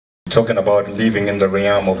talking about living in the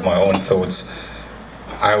realm of my own thoughts,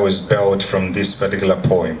 I was built from this particular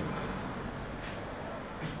poem.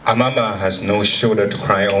 A mama has no shoulder to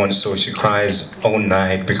cry on, so she cries all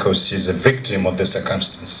night because she's a victim of the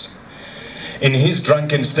circumstance. In his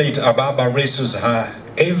drunken state, Ababa wrestles her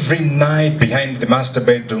every night behind the master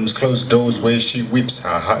bedroom's closed doors where she weeps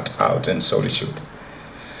her heart out in solitude.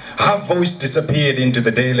 Her voice disappeared into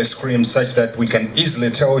the daily scream such that we can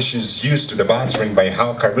easily tell she's used to the battering by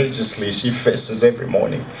how courageously she faces every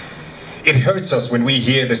morning. It hurts us when we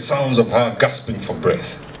hear the sounds of her gasping for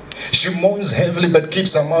breath. She moans heavily but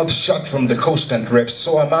keeps her mouth shut from the constant reps,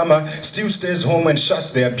 so our mama still stays home and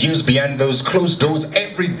shuts the abuse behind those closed doors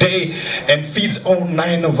every day and feeds all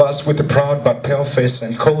 9 of us with a proud but pale face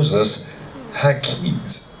and calls us her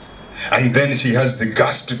kids. And then she has the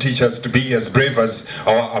guts to teach us to be as brave as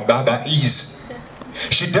our Ababa is.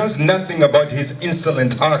 She does nothing about his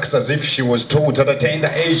insolent acts, as if she was taught at a tender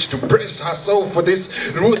age to brace herself for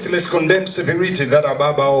this ruthless condemned severity that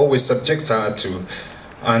Ababa always subjects her to,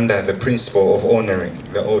 under the principle of honoring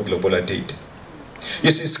the old Lobola deed.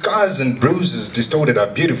 You see, scars and bruises distorted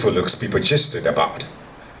her beautiful looks people jested about.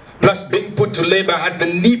 Plus, being put to labor at the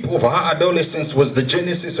nape of her adolescence was the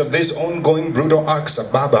genesis of this ongoing brutal acts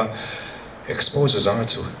Ababa exposes her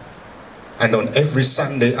to. And on every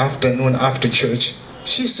Sunday afternoon after church,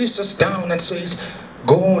 she sits us down and says,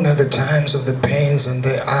 "Gone are the times of the pains and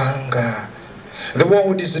the anger. The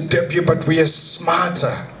world is a debut, but we are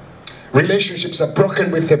smarter. Relationships are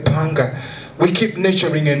broken with a panga. We keep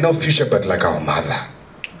nurturing a no future but like our mother.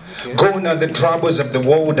 Gone are the troubles of the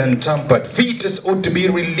world untampered. Fetus ought to be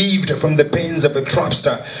relieved from the pains of a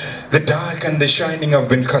trapster. The dark and the shining have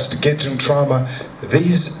been castigating trauma.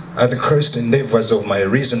 These are the cursed endeavors of my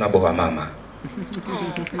reasonable mama."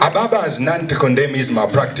 Ababa has none to condemn his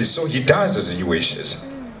malpractice, so he does as he wishes.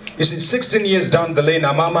 You see, 16 years down the lane,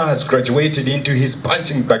 Amama has graduated into his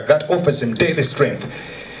punching bag that offers him daily strength.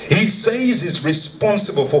 He says he's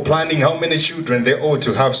responsible for planning how many children they ought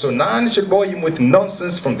to have, so none should bore him with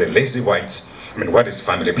nonsense from the lazy whites. I mean, what is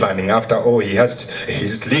family planning? After all, he has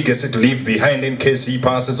his legacy to leave behind in case he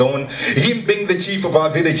passes on. Him being the chief of our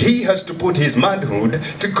village, he has to put his manhood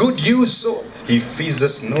to good use, so he feeds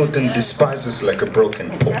us not and despises like a broken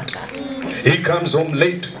pot. He comes home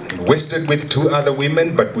late and wasted with 2 other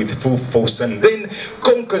women, but with full force, and then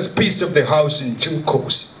conquers peace of the house in due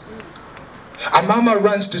course. Our mama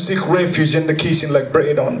runs to seek refuge in the kitchen like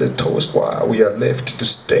bread on the toast, while we are left to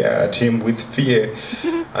stare at him with fear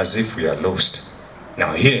as if we are lost.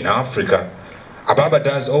 Now here in Africa, Ababa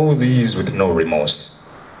does all these with no remorse.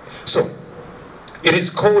 So, it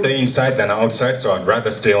is colder inside than outside, so I'd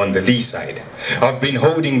rather stay on the lee side. I've been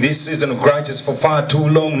holding this season of grudges for far too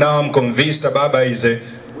long. Now I'm convinced Ababa is a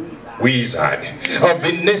wizard. I've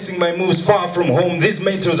been nursing my moves far from home. These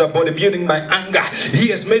metals are bodybuilding my anger. He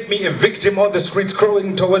has made me a victim on the streets,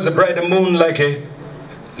 crawling towards the brighter moon like a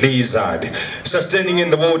lizard. Sustaining in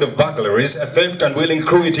the world of burglaries, a theft and willing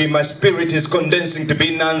cruelty, my spirit is condensing to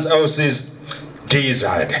be none else's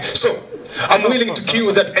gizzard. So, I'm willing to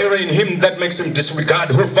kill that error in him that makes him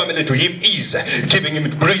disregard who family to him is, giving him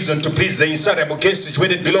reason to please the insatiable case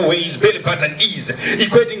situated below where his belly button is,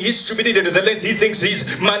 equating his stupidity to the length he thinks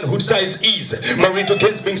his manhood size is. Marital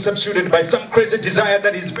gains being substituted by some crazy desire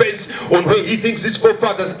that is based on where he thinks his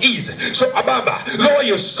forefathers is. So Ababa, lower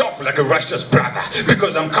yourself like a righteous brother,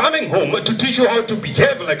 because I'm coming home to teach you how to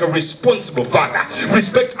behave like a responsible father.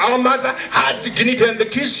 Respect our mother, her dignity and the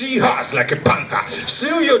kiss she has like a panther.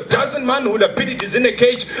 Seal your dozen manhood abilities in a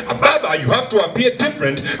cage. Ababa, you have to appear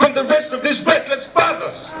different from the rest of these reckless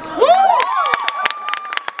fathers.